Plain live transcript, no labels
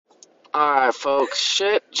Alright, folks,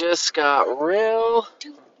 shit just got real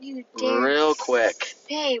quick.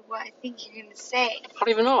 Say what I think you're gonna say. I don't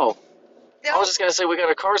even know. No. I was just gonna say we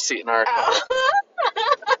got a car seat in our car.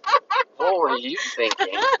 What were you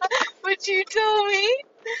thinking? What you told me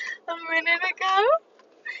a minute ago?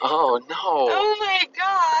 Oh no. Oh my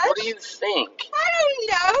gosh. What do you think? I don't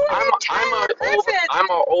know. I'm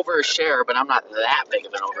a overshare, but I'm not that big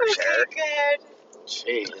of an overshare. Okay, good.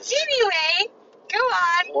 Jeez. Anyway, go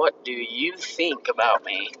on. What do you think about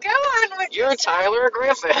me? Go on with You're Tyler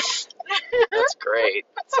Griffith. That's great.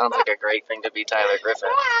 Sounds like a great thing to be Tyler Griffith.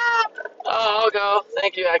 Oh, I'll go.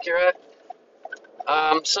 Thank you, Acura.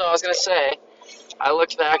 So I was gonna say, I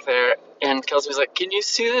looked back there, and Kelsey was like, "Can you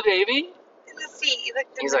see the baby?" In the seat.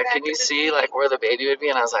 He's like, "Can you see like where the baby would be?"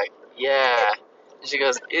 And I was like, "Yeah." And she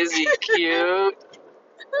goes, "Is he cute?"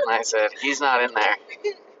 And I said, "He's not in there."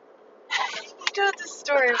 You told the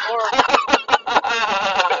story horrible.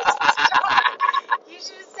 You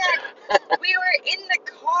should have said, we were in the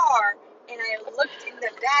car, and I looked in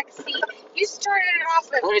the back seat. You started it off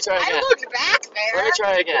with, Let me try again. I looked back there. Let me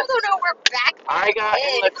try again. You don't know where back there I got is.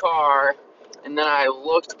 in the car, and then I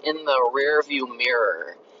looked in the rear view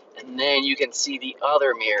mirror, and then you can see the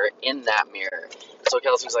other mirror in that mirror. So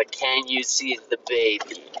Kelsey was like, "Can you see the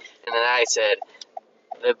baby?" And then I said,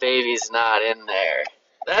 "The baby's not in there."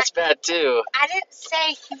 That's bad too. I didn't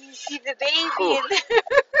say, can you see the baby Ooh. in there?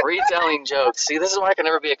 Retelling jokes. See, this is why I can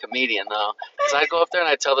never be a comedian, though. Because I'd go up there and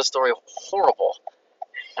I'd tell the story horrible.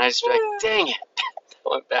 And I'd just be like, dang it. That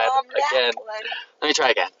went bad again. Let me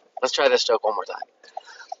try again. Let's try this joke one more time.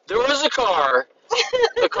 There was a car.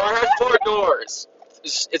 The car had 4 doors.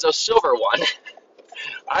 It's a silver one.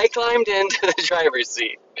 I climbed into the driver's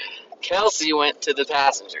seat. Kelsey went to the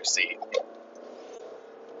passenger seat.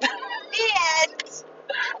 And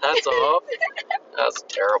That's all. That was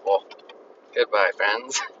terrible. Goodbye,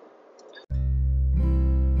 friends.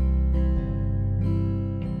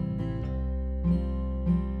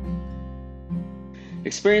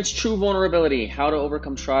 Experience true vulnerability, how to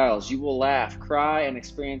overcome trials. You will laugh, cry, and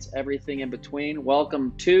experience everything in between.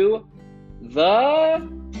 Welcome to the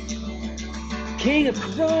King of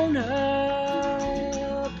Corona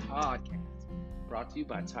podcast, brought to you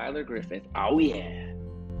by Tyler Griffith. Oh, yeah.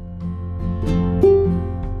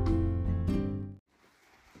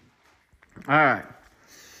 All right.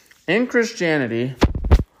 In Christianity,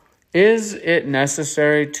 is it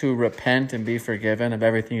necessary to repent and be forgiven of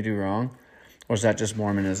everything you do wrong? Or is that just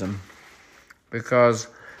Mormonism? Because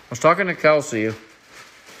I was talking to Kelsey,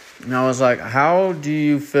 and I was like, how do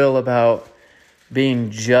you feel about being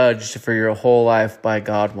judged for your whole life by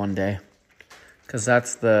God one day? Because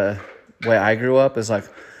that's the way I grew up, is like,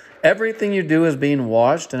 everything you do is being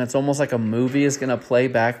watched, and it's almost like a movie is going to play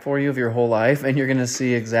back for you of your whole life, and you're going to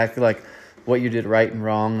see exactly like what you did right and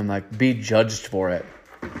wrong and like be judged for it.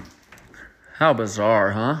 How bizarre,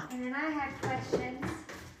 huh? And then I had questions.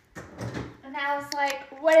 And I was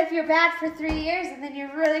like, what if you're bad for 3 years and then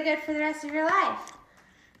you're really good for the rest of your life?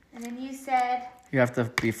 And then you said, you have to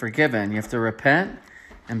be forgiven. You have to repent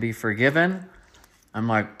and be forgiven. I'm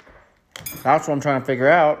like, that's what I'm trying to figure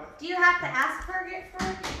out. do you have to ask for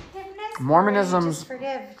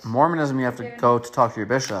forgiveness? Mormonism, you have to go to talk to your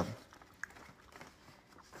bishop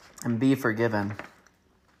and be forgiven.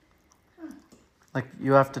 Like,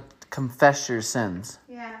 you have to confess your sins.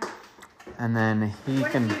 Yeah. And then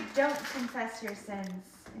What if you don't confess your sins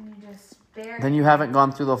and you just bury then you haven't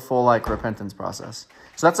gone through the full, like, repentance process.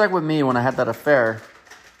 So that's like with me when I had that affair.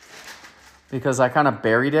 Because I kind of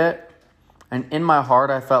buried it. And in my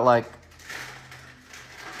heart, I felt like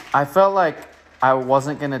I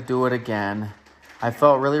wasn't going to do it again. I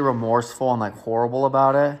felt really remorseful and, like, horrible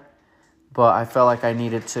about it. But I felt like I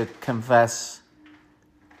needed to confess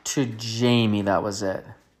to Jamie that was it.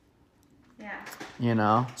 Yeah. You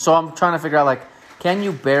know? So I'm trying to figure out, like, can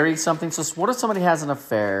you bury something? So what if somebody has an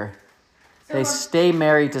affair? They stay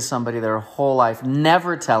married to somebody their whole life.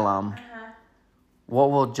 Never tell them. What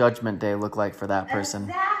will Judgment Day look like for that person?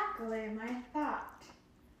 Exactly my thought.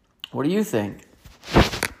 What do you think?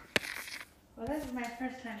 Well, this is my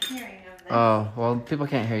first time hearing of this. Oh, well, people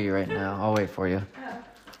can't hear you right now. I'll wait for you. Oh.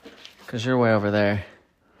 Because you're way over there.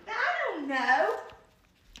 I don't know.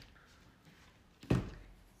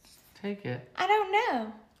 Take it. I don't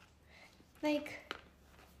know. Like,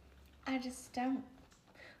 I just don't.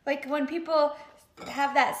 Like, when people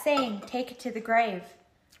have that saying, take it to the grave.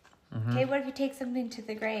 Mm-hmm. Okay, what if you take something to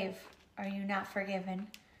the grave? Are you not forgiven?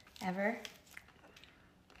 Ever?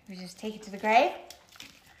 You just take it to the grave?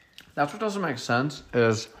 That's what doesn't make sense,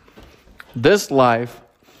 is this life,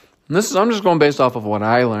 and I'm just going based off of what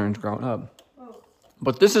I learned growing up. Oh.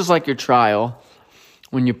 But this is like your trial,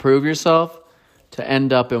 when you prove yourself to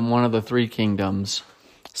end up in one of the three kingdoms: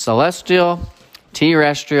 celestial,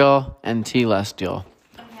 terrestrial, and telestial.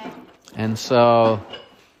 Okay. And so,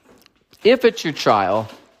 if it's your trial,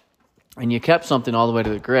 and you kept something all the way to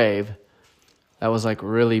the grave that was like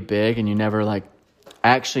really big, and you never like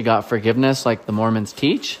actually got forgiveness like the Mormons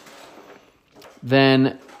teach,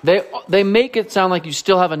 then they make it sound like you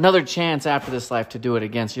still have another chance after this life to do it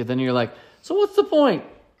against you. Then you're like, so what's the point?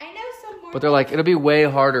 I know some Mormons. But they're like, it'll be way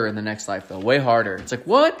harder in the next life, though. Way harder. It's like,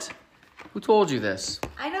 what? Who told you this?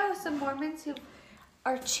 I know some Mormons who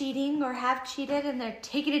are cheating or have cheated and they're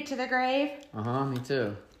taking it to the grave. Me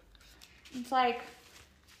too. It's like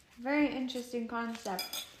very interesting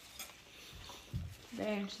concept.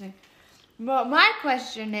 Very interesting. But my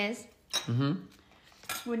question is,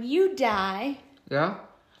 when you die, Yeah?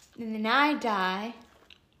 and then I die,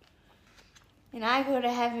 and I go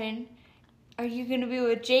to heaven, are you going to be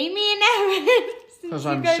with Jamie in heaven? Because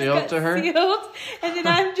I'm sealed to her? Sealed, and then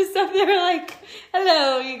I'm just up there like,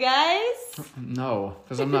 hello, you guys. No,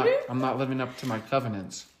 because I'm not living up to my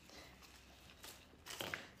covenants.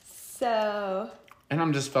 So. And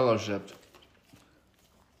I'm just fellowshipped.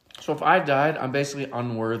 So if I died, I'm basically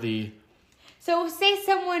unworthy. So say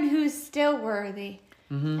someone who's still worthy.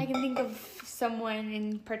 I can think of someone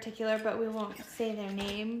in particular, but we won't say their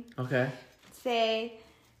name. Okay. Say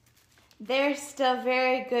they're still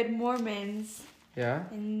very good Mormons. Yeah?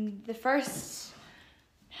 And the first...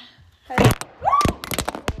 Oh,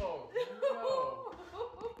 no.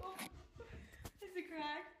 Is it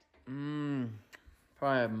cracked?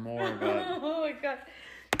 Probably more, but... Oh my god.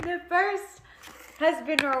 The first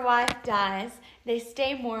husband or wife dies. They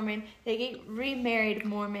stay Mormon. They get remarried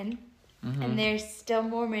Mormon. And they're still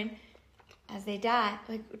Mormon as they die.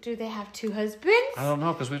 Like, do they have two husbands? I don't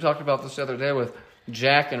know, because we talked about this the other day with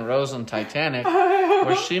Jack and Rose on Titanic,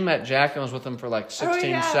 where she met Jack and was with him for like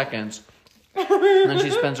 16 seconds. And then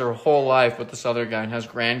she spends her whole life with this other guy and has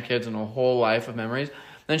grandkids and a whole life of memories.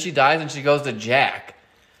 Then she dies and she goes to Jack.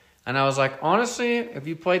 And I was like, honestly, if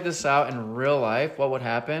you played this out in real life, what would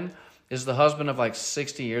happen is the husband of like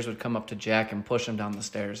 60 years would come up to Jack and push him down the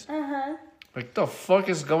stairs. Like, the fuck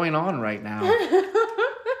is going on right now?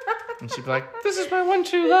 And she'd be like, this is my one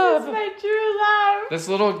true love. This is my true love. This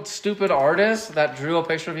little stupid artist that drew a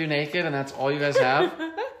picture of you naked and that's all you guys have?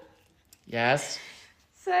 Yes.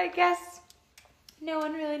 So I guess no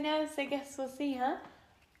one really knows. I guess we'll see, huh?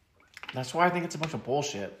 That's why I think it's a bunch of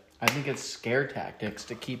bullshit. I think it's scare tactics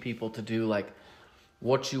to keep people to do, like,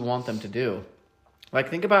 what you want them to do. Like,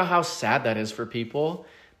 think about how sad that is for people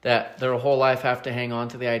that their whole life have to hang on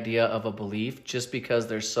to the idea of a belief just because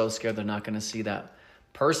they're so scared they're not going to see that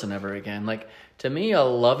person ever again. Like, to me, a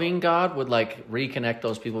loving God would, like, reconnect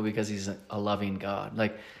those people because he's a loving God.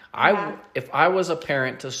 Like, if I was a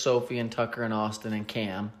parent to Sophie and Tucker and Austin and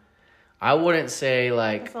Cam, I wouldn't say,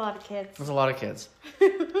 like... That's a lot of kids. That's a lot of kids.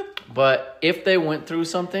 But if they went through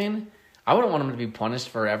something, I wouldn't want them to be punished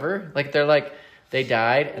forever. Like, they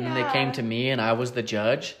died, and then they came to me, and I was the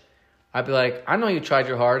judge. I'd be like, I know you tried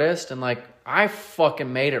your hardest, and, like, I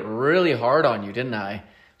fucking made it really hard on you, didn't I?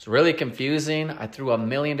 It's really confusing. I threw a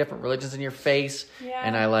million different religions in your face,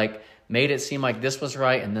 and I, like, made it seem like this was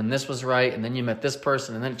right, and then this was right, and then you met this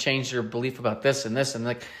person, and then it changed your belief about this and this, and,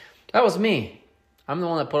 like, that was me. I'm the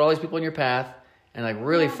one that put all these people in your path and, like,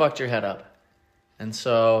 really fucked your head up. And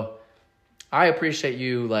so I appreciate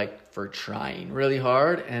you, like, for trying really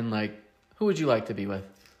hard, and, like, who would you like to be with?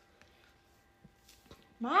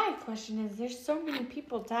 My question is, there's so many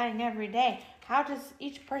people dying every day. How does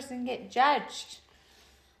each person get judged?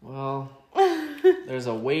 Well, there's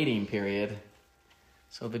a waiting period.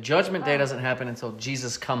 So the judgment day doesn't happen until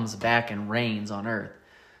Jesus comes back and reigns on earth.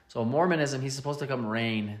 So Mormonism, he's supposed to come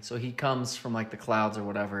reign. So he comes from like the clouds or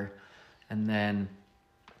whatever. And then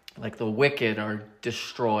like the wicked are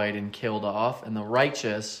destroyed and killed off. And the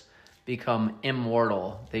righteous become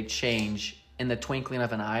immortal. They change in the twinkling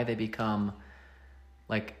of an eye. They become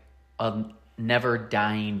like a never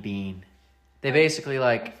dying being. They basically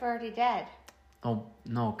like... If we're already dead. Oh,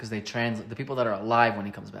 no, because they translate the people that are alive when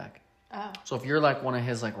he comes back. Oh. So if you're like one of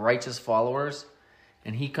his like righteous followers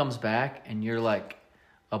and he comes back and you're like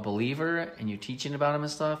a believer and you're teaching about him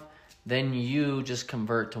and stuff, then you just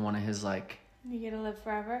convert to one of his like... You get to live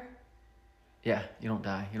forever? Yeah, you don't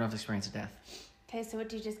die. You don't have to experience death. Okay, so what,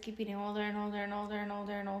 do you just keep getting older and older and older and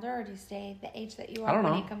older and older, or do you stay the age that you I are don't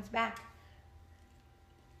when know. he comes back?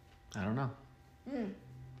 I don't know.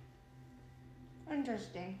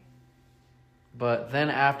 Interesting. But then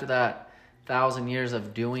after that 1,000 years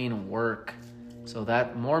of doing work, so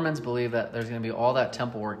that Mormons believe that there's going to be all that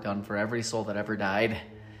temple work done for every soul that ever died.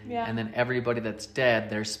 Yeah. And then everybody that's dead,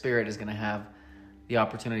 their spirit is going to have the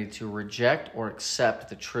opportunity to reject or accept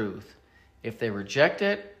the truth. If they reject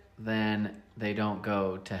it, then they don't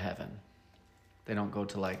go to heaven. They don't go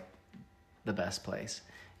to like the best place.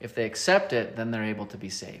 If they accept it, then they're able to be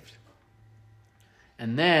saved.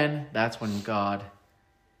 And then that's when God,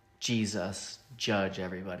 Jesus, judge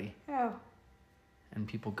everybody. Oh. And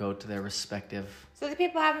people go to their respective So the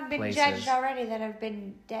people haven't been places. judged already that have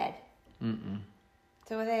been dead. Mm-mm.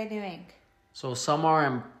 So what are they doing? So some are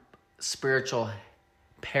in spiritual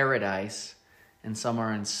paradise and some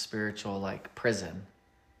are in spiritual like prison.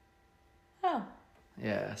 Oh.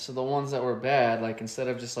 Yeah, so the ones that were bad, like instead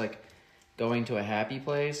of just like going to a happy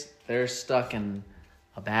place, they're stuck in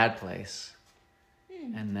a bad place.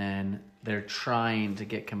 And then they're trying to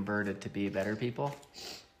get converted to be better people.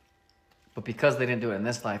 But because they didn't do it in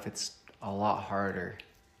this life, it's a lot harder.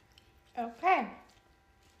 Okay.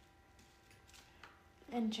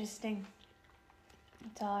 Interesting.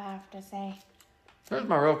 That's all I have to say. Here's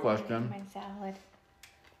my real question. My salad.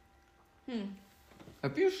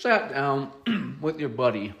 If you sat down with your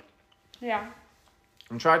buddy Yeah.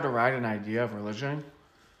 and tried to write an idea of religion,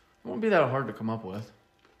 it won't be that hard to come up with.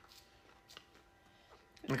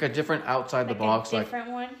 Like a different outside the box. A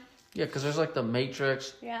different one? Yeah, because there's like the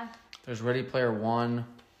Matrix. Yeah. There's Ready Player One.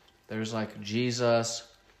 There's like Jesus.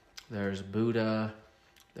 There's Buddha.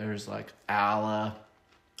 There's like Allah.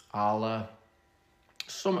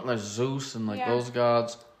 So much, there's Zeus and like those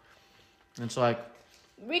gods. And it's like,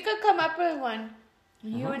 We could come up with one,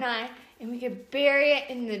 you and I, and we could bury it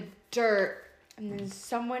in the dirt. And then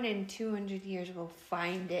someone in 200 years will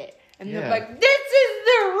find it. And they're like, this is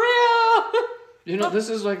the real... you know, this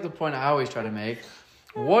is like the point I always try to make.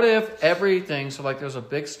 What if everything, so like there's a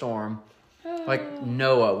big storm, like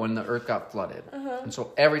Noah when the earth got flooded. And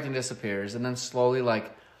so everything disappears. And then slowly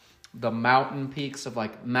like the mountain peaks of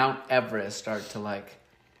like Mount Everest start to like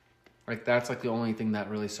that's like the only thing that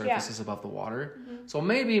really surfaces above the water. So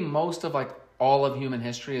maybe most of like all of human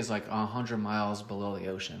history is like 100 miles below the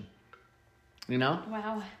ocean. You know?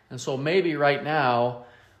 Wow. And so maybe right now,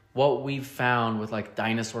 what we've found with like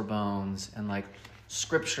dinosaur bones and like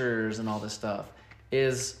scriptures and all this stuff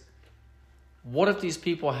is, what if these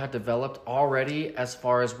people had developed already as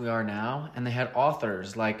far as we are now, and they had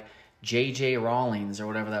authors like J.J. Rawlings or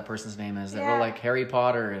whatever that person's name is that wrote like Harry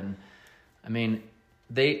Potter, and I mean,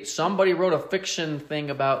 somebody wrote a fiction thing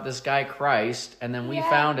about this guy Christ, and then we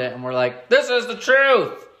found it and we're like, this is the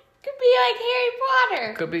truth. Could be like Harry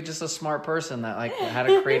Potter. Could be just a smart person that like had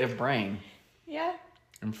a creative brain. Yeah.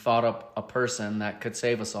 And thought up a person that could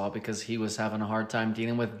save us all because he was having a hard time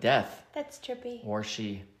dealing with death. That's trippy. Or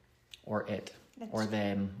she. Or it. Or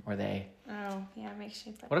them. Or they. Oh, yeah, makes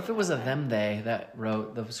you... What if it was a them, they that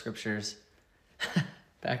wrote the scriptures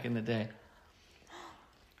back in the day?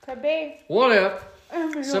 Could be. What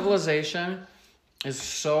if civilization is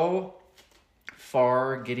so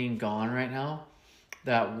far getting gone right now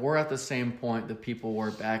that we're at the same point that people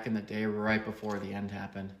were back in the day right before the end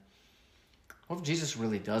happened? What if Jesus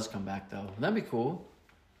really does come back, though? That'd be cool.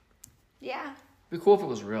 Yeah. It'd be cool if it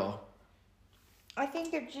was real. I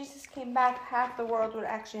think if Jesus came back, half the world would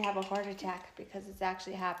actually have a heart attack because it's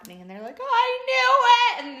actually happening. And they're like, I knew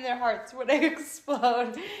it! And their hearts would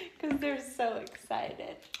explode because they're so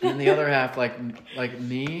excited. And the other half, like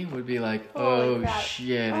me, would be like, oh, crap.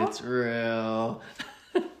 shit, it's real.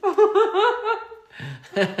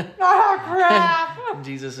 Oh, crap!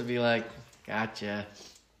 Jesus would be like, gotcha.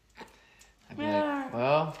 I'd be like,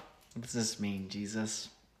 well, what does this mean, Jesus?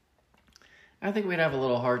 I think we'd have a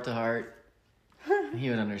little heart-to-heart. He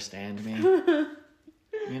would understand me.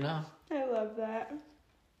 You know? I love that.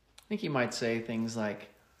 I think he might say things like,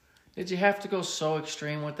 did you have to go so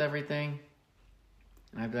extreme with everything?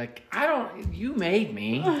 And I'd be like, you made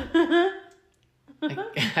me. Like,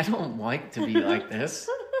 I don't like to be like this.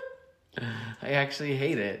 I actually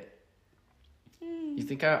hate it. You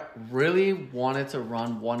think I really wanted to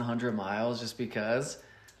run 100 miles just because?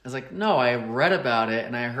 I was like, no, I read about it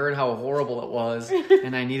and I heard how horrible it was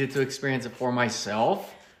and I needed to experience it for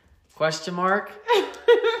myself? Question mark?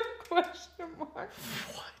 Question mark.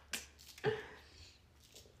 What?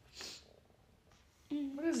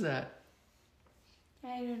 What is that?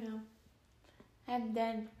 I don't know. I'm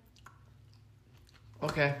done.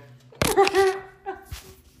 Okay.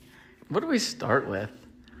 What do we start with?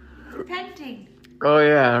 Repenting. Oh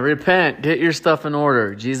yeah, repent. Get your stuff in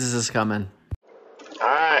order. Jesus is coming. All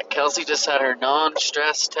right, Kelsey just had her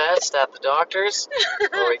non-stress test at the doctor's,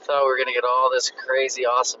 where we thought we were going to get all this crazy,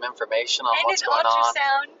 awesome information on what's going on.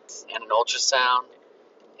 And an ultrasound.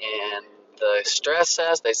 And the stress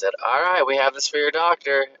test, they said, all right, we have this for your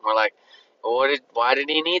doctor. And we're like, well, why did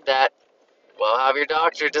he need that? Well, have your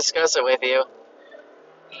doctor discuss it with you.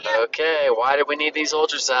 Yeah. Okay, why do we need these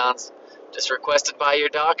ultrasounds? Just requested by your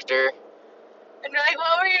doctor. And we're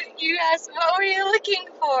like, you asked, what were you looking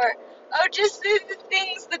for? Oh, just the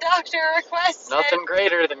things the doctor requested. Nothing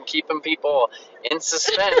greater than keeping people in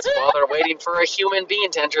suspense while they're waiting for a human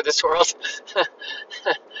being to enter this world.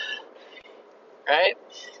 Right?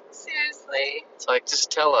 Seriously. It's like,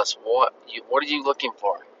 just tell us, what are you looking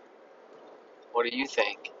for? What do you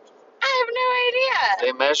think? I have no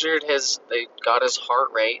idea. They got his heart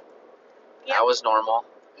rate. Yep. That was normal.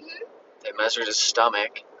 Mhm. They measured his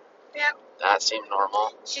stomach. Yep. That seemed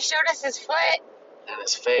normal. She showed us his foot. And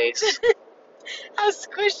his face. How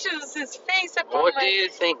squished is his face up on What do you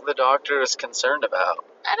think the doctor is concerned about?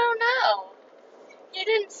 I don't know. He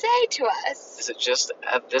didn't say to us. Is it just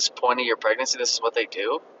at this point of your pregnancy, this is what they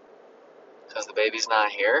do? Because the baby's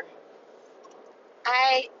not here?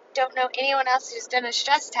 I don't know anyone else who's done a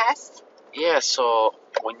stress test. Yeah, so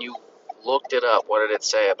when you looked it up, what did it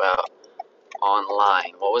say about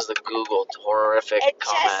online? What was the Google horrific It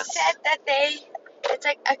comments? just said that it's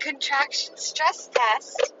like a contraction stress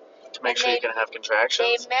test. To make sure you can have They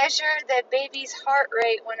contractions? measure the baby's heart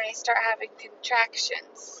rate when I start having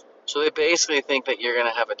contractions. So they basically think that you're going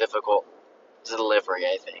to have a difficult delivery,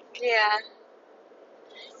 I think. Yeah.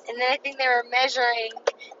 And then I think they were measuring,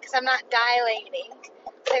 because I'm not dilating,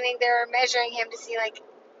 so I think they were measuring him to see, like,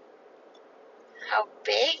 how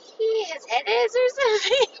big his head is or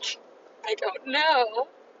something. I don't know.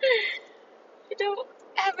 I don't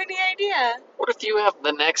have any idea. What if you have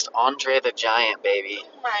the next Andre the Giant baby,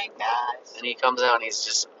 Oh my gosh. and he comes out and he's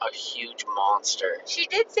just a huge monster? She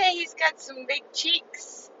did say he's got some big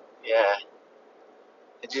cheeks. Yeah.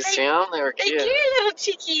 Did you see them? They were They're cute. cute little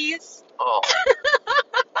cheekies. Oh,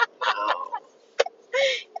 no.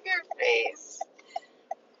 Your face.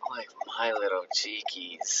 Like my little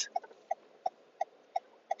cheekies.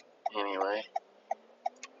 Anyway.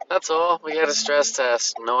 That's all. We had a stress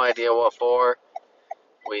test. No idea what for.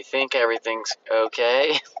 We think everything's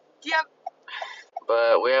okay. Yep.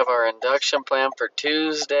 But we have our induction plan for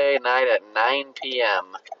Tuesday night at 9 p.m.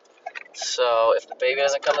 So if the baby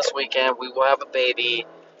doesn't come this weekend, we will have a baby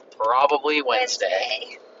probably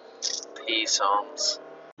Wednesday. Peace, homes.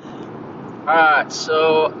 Alright,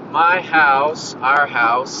 so our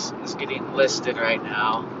house, is getting listed right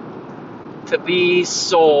now to be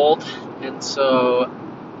sold. And so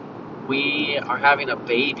we are having a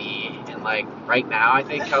baby. And like right now, I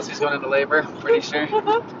think Kelsey's going into labor. I'm pretty sure.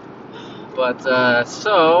 But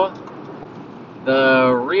so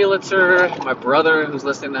the realtor, my brother who's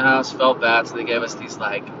listing the house, felt bad, so they gave us these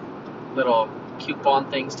like little coupon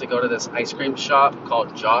things to go to this ice cream shop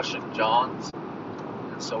called Josh and John's.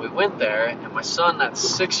 And so we went there, and my son, that's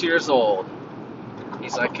 6 years old,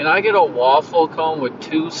 he's like, "Can I get a waffle cone with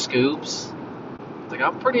 2 scoops?" I was like,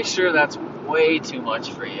 "I'm pretty sure that's way too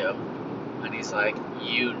much for you." And he's like,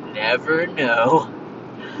 "You never know."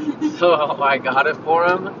 So I got it for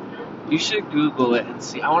him. You should Google it and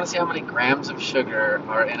see. I want to see how many grams of sugar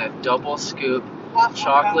are in a double scoop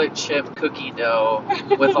chocolate chip cookie dough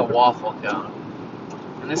with a waffle cone.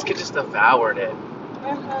 And this kid just devoured it.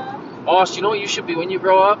 Boss, you know what you should be when you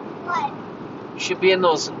grow up? What? You should be in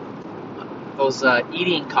those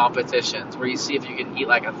eating competitions where you see if you can eat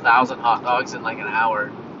like 1,000 hot dogs in like an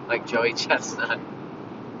hour, like Joey Chestnut.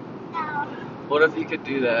 No. What if you could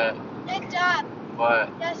do that? Good job. What?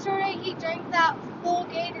 Yesterday he drank that full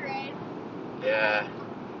Gatorade. Yeah.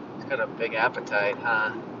 He's got a big appetite,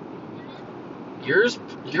 huh? Your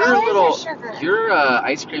Calories little or sugar? your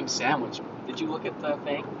ice cream sandwich. Did you look at the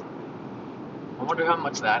thing? I wonder how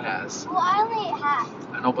much that has. Well, I only ate half.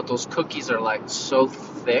 I know, but those cookies are like so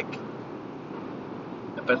thick.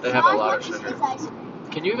 I bet they have a lot of sugar. It's ice cream.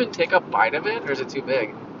 Can you even take a bite of it, or is it too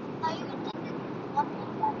big? No, you can take it.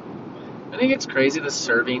 I think it's crazy the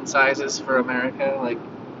serving sizes for America. Like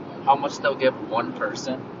how much they'll give one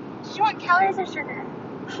person. Did you want calories or sugar?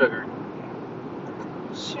 Sugar.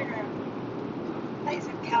 Sugar. I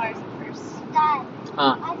said calories at first. Dad,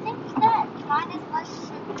 Huh? I think that mine is less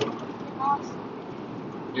sugar than Austin.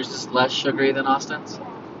 Yours is less sugary than Austin's?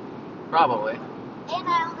 Probably. And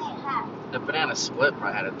I only ate half. The banana split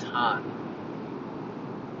probably had a ton.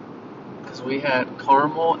 Because we had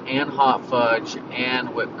caramel and hot fudge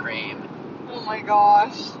and whipped cream. Oh my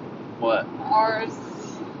gosh. What? Ours.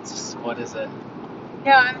 What is it?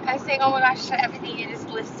 No, I'm saying, oh my gosh, to everything you just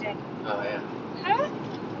listed. Oh, yeah. Huh?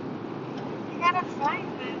 You gotta find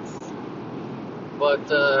this.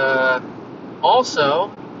 But,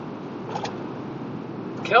 also,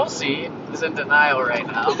 Kelsey is in denial right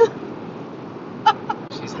now.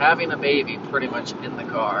 She's having a baby pretty much in the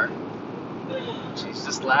car. She's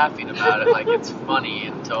just laughing about it like it's funny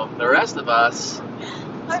until the rest of us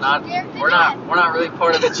It's not. We're not really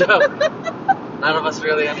part of the joke. None of us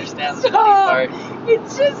really understand the funny part.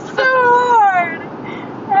 It's just so hard.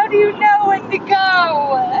 How do you know when to go?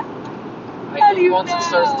 I think once it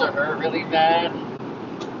starts to hurt really bad,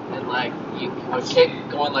 and like you keep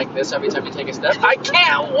going like this every time you take a step, I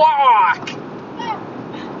can't walk.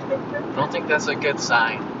 I don't think that's a good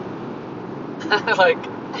sign. Like,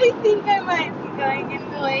 I think I might be going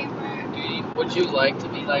into labor. would you like to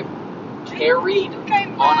be like carried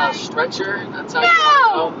on a stretcher? That's how you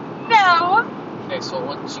want to go? No. Okay, so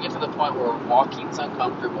once you get to the point where walking's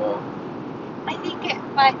uncomfortable. I think it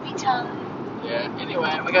might be time. Yeah,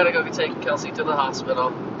 anyway, we gotta go take Kelsey to the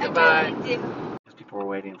hospital. Goodbye. Okay, People were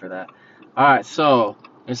waiting for that. Alright, so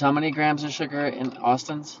there's how many grams of sugar in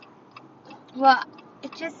Austin's? well,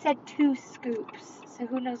 it just said 2 scoops, so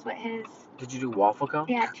who knows what his... Did you do waffle cone?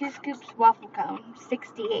 Yeah, 2 scoops waffle cone,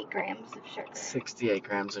 68 grams of sugar. 68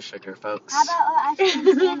 grams of sugar, folks. How about an ice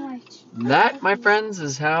cream sandwich? That, my friends,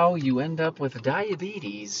 is how you end up with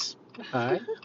diabetes. Bye.